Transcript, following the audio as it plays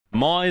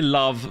My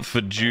love for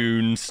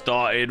Dune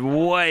started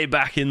way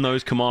back in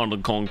those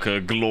Command & Conquer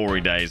glory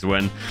days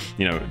when,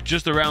 you know,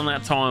 just around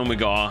that time we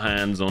got our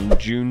hands on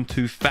Dune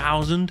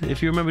 2000,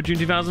 if you remember Dune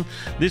 2000.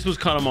 This was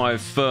kind of my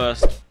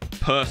first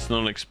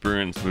personal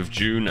experience with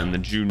Dune and the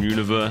Dune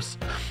universe.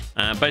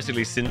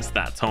 Basically, since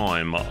that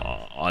time,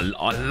 I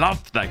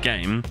loved that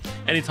game.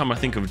 Anytime I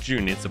think of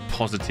Dune, it's a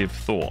positive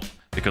thought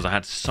because I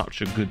had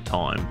such a good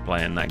time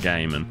playing that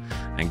game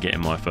and getting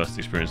my first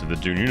experience of the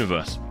Dune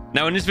universe.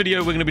 Now, in this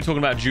video, we're going to be talking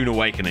about Dune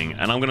Awakening,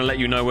 and I'm going to let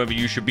you know whether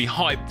you should be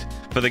hyped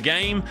for the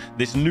game,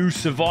 this new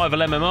survival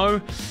MMO,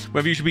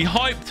 whether you should be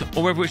hyped,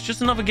 or whether it's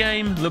just another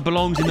game that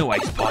belongs in the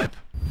waste pipe.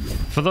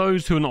 For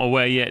those who are not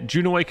aware yet,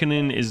 Dune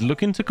Awakening is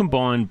looking to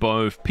combine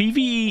both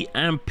PvE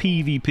and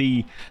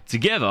PvP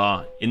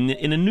together in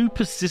a new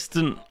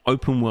persistent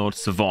open world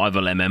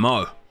survival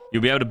MMO.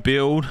 You'll be able to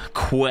build,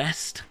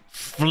 quest,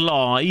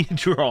 fly,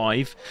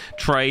 drive,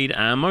 trade,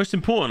 and most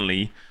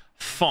importantly,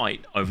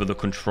 fight over the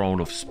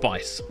control of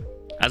spice.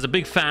 As a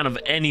big fan of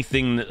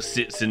anything that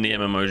sits in the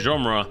MMO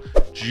genre,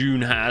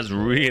 Dune has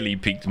really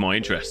piqued my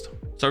interest.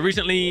 So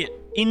recently,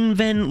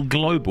 Invent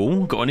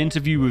Global got an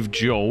interview with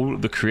Joel,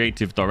 the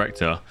creative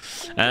director,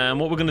 and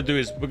what we're going to do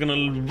is we're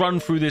going to run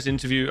through this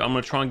interview. I'm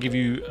going to try and give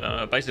you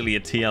basically a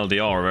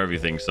TLDR of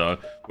everything. So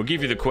we'll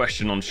give you the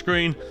question on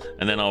screen,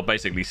 and then I'll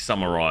basically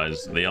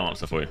summarize the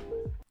answer for you.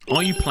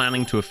 Are you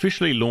planning to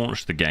officially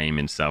launch the game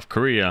in South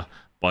Korea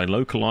by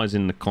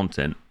localizing the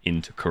content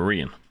into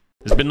Korean?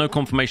 There's been no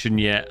confirmation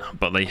yet,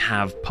 but they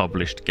have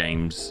published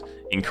games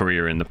in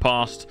Korea in the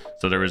past,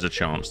 so there is a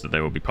chance that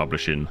they will be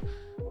publishing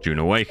Dune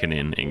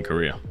Awakening in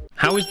Korea.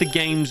 How is the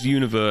game's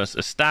universe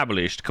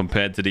established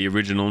compared to the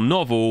original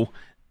novel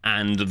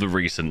and the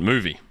recent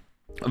movie?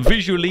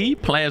 Visually,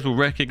 players will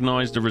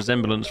recognize the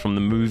resemblance from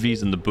the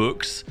movies and the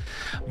books,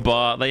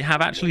 but they have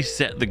actually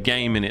set the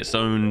game in its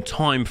own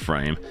time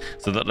frame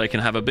so that they can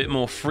have a bit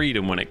more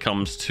freedom when it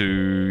comes to,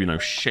 you know,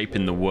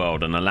 shaping the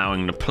world and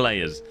allowing the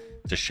players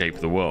to shape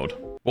the world.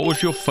 What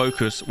was your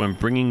focus when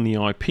bringing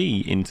the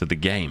IP into the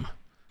game?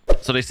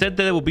 So they said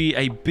there will be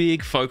a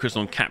big focus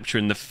on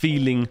capturing the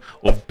feeling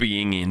of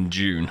being in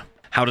Dune.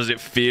 How does it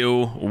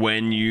feel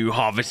when you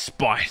harvest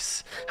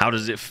spice? How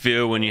does it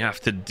feel when you have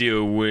to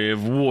deal with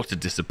water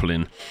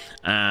discipline?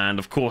 And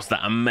of course,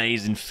 that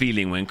amazing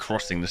feeling when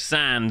crossing the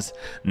sands,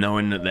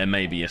 knowing that there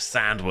may be a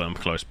sandworm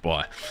close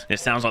by. It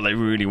sounds like they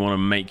really want to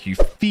make you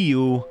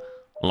feel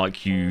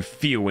like you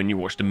feel when you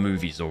watch the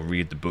movies or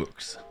read the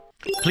books.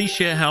 Please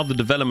share how the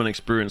development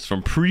experience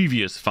from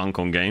previous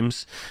FunCom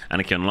games,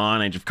 Anarchy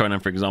Online, Age of Conan,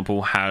 for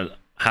example,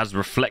 has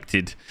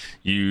reflected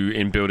you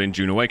in building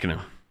Dune Awakening.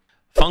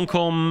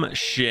 FunCom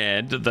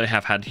shared that they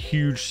have had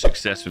huge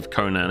success with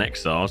Conan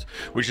Exiles,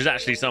 which is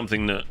actually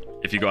something that,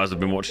 if you guys have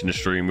been watching the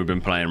stream, we've been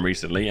playing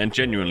recently and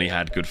genuinely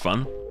had good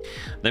fun.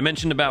 They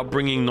mentioned about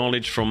bringing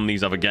knowledge from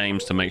these other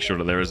games to make sure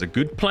that there is a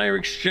good player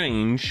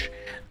exchange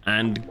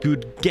and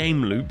good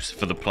game loops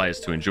for the players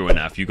to enjoy.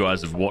 Now, if you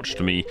guys have watched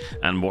me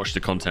and watched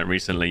the content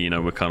recently, you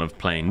know we're kind of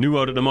playing New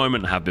World at the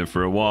moment, have been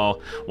for a while.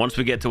 Once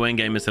we get to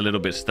endgame, it's a little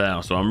bit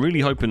stale, so I'm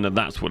really hoping that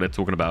that's what they're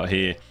talking about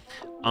here.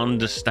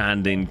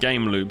 Understanding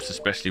game loops,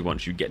 especially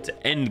once you get to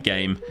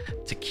endgame,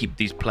 to keep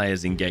these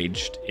players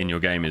engaged in your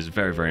game is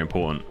very, very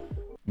important.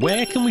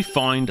 Where can we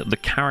find the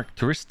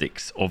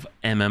characteristics of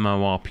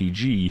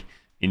MMORPG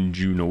in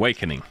Dune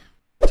Awakening?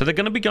 So they're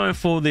going to be going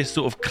for this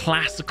sort of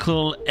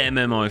classical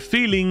MMO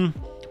feeling,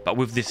 but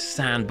with this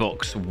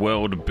sandbox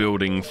world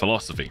building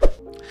philosophy.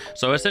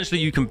 So essentially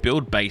you can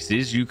build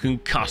bases, you can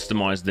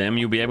customize them,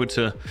 you'll be able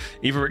to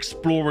either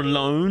explore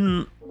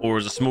alone or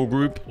as a small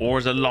group or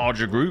as a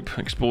larger group,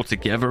 explore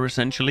together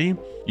essentially.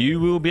 You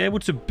will be able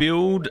to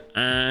build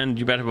and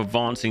you'll be able to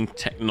advancing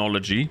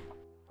technology,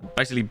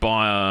 basically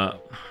via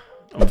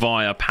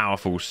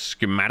powerful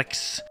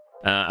schematics,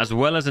 as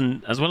well as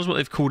what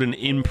they've called an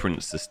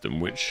imprint system,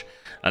 which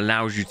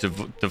allows you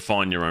to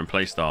define your own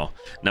playstyle.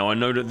 Now, I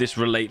know that this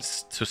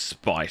relates to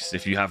spice.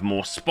 If you have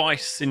more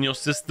spice in your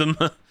system,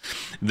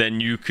 then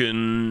you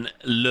can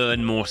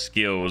learn more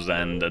skills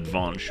and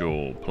advance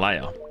your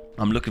player.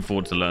 I'm looking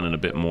forward to learning a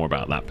bit more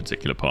about that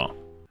particular part.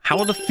 How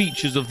are the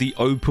features of the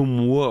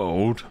open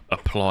world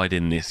applied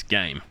in this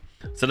game?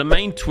 So the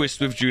main twist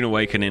with Dune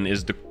Awakening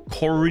is the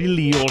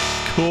Coriolis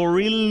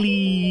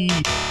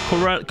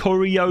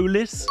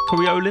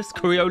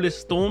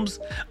storms.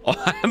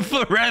 I'm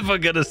forever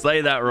gonna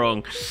say that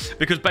wrong,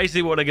 because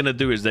basically what they're gonna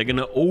do is they're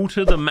gonna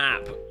alter the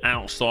map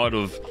outside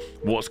of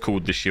what's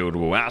called the Shield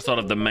Wall, outside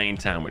of the main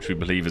town, which we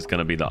believe is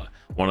gonna be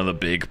one of the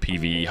big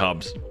PvE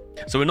hubs.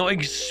 So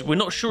we're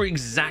not sure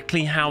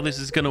exactly how this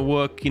is going to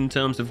work in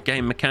terms of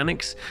game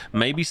mechanics.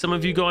 Maybe some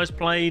of you guys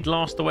played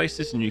Last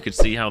Oasis and you could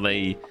see how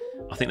I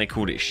think they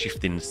called it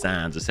shifting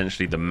sands.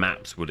 Essentially, the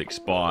maps would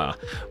expire.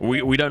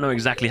 We don't know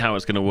exactly how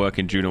it's going to work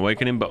in Dune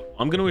Awakening, but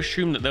I'm going to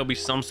assume that there'll be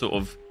some sort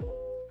of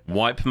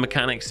wipe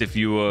mechanics if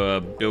you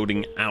were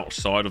building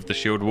outside of the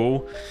shield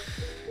wall.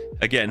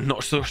 Again,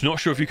 not sure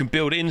if you can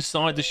build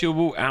inside the shield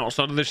wall,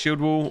 outside of the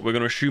shield wall. We're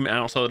going to assume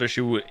outside of the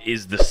shield wall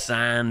is the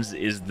sands,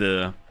 is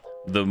the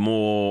the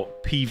more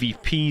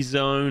PvP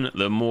zone,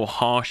 the more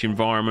harsh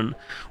environment,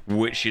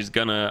 which is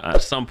gonna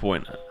at some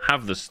point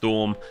have the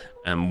storm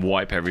and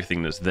wipe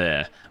everything that's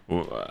there.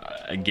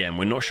 Again,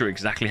 we're not sure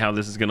exactly how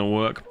this is going to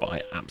work, but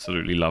I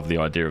absolutely love the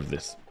idea of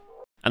this.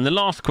 And the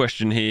last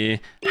question here,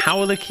 how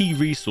are the key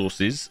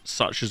resources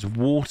such as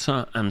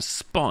water and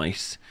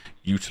spice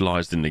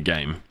utilized in the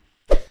game?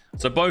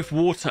 So both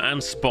water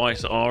and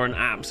spice are an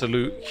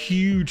absolute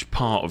huge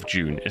part of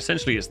Dune.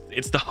 Essentially,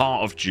 it's the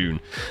heart of Dune.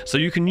 So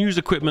you can use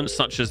equipment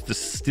such as the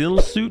still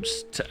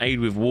suits to aid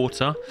with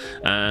water,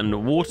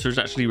 and water is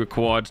actually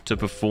required to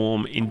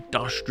perform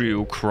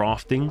industrial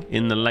crafting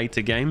in the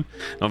later game.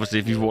 Obviously,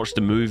 if you've watched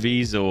the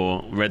movies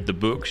or read the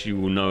books, you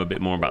will know a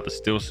bit more about the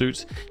still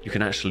suits. You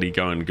can actually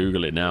go and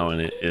Google it now, and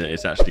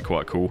it's actually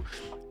quite cool.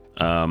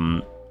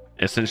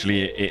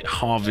 Essentially, it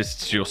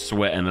harvests your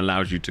sweat and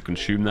allows you to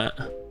consume that.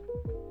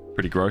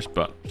 Pretty gross,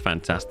 but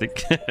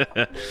fantastic.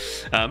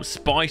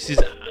 Spice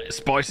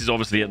is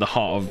obviously at the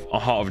heart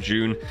of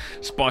Dune.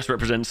 Spice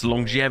represents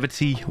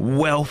longevity,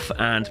 wealth,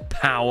 and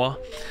power.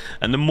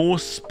 And the more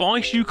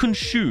spice you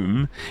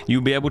consume,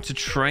 you'll be able to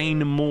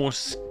train more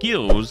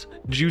skills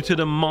due to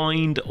the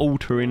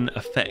mind-altering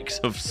effects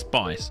of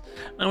spice.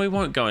 And we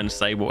won't go and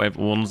say what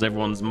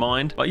everyone's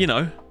mind, but you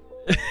know,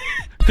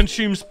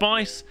 consume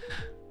spice,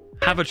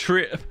 have a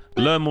trip,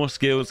 learn more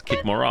skills,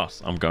 kick more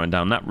ass. I'm going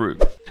down that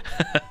route.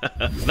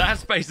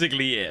 That's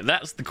basically it.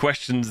 That's the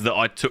questions that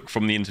I took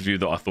from the interview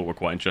that I thought were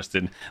quite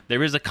interesting.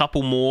 There is a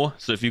couple more,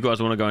 so if you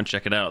guys want to go and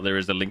check it out, there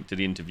is a link to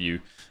the interview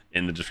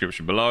in the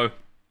description below.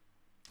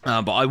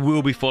 But I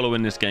will be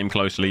following this game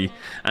closely.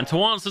 And to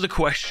answer the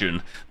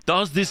question,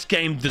 does this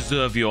game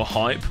deserve your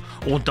hype,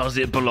 or does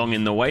it belong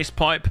in the waste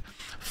pipe?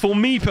 For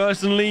me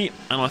personally,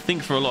 and I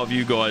think for a lot of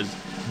you guys,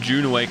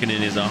 Dune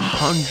Awakening is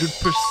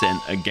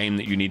 100% a game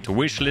that you need to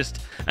wishlist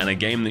and a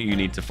game that you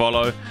need to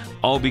follow.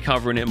 I'll be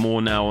covering it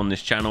more now on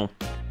this channel.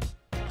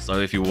 So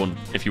if you want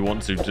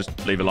to,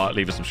 just leave a like,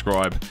 leave a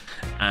subscribe,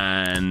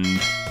 and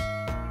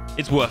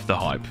it's worth the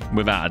hype,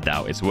 without a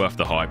doubt. It's worth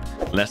the hype.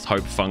 Let's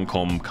hope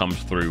FunCom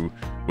comes through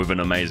with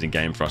an amazing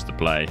game for us to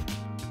play,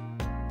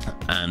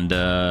 and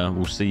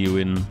we'll see you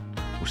in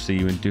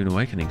Dune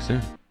Awakening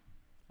soon,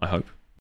 I hope.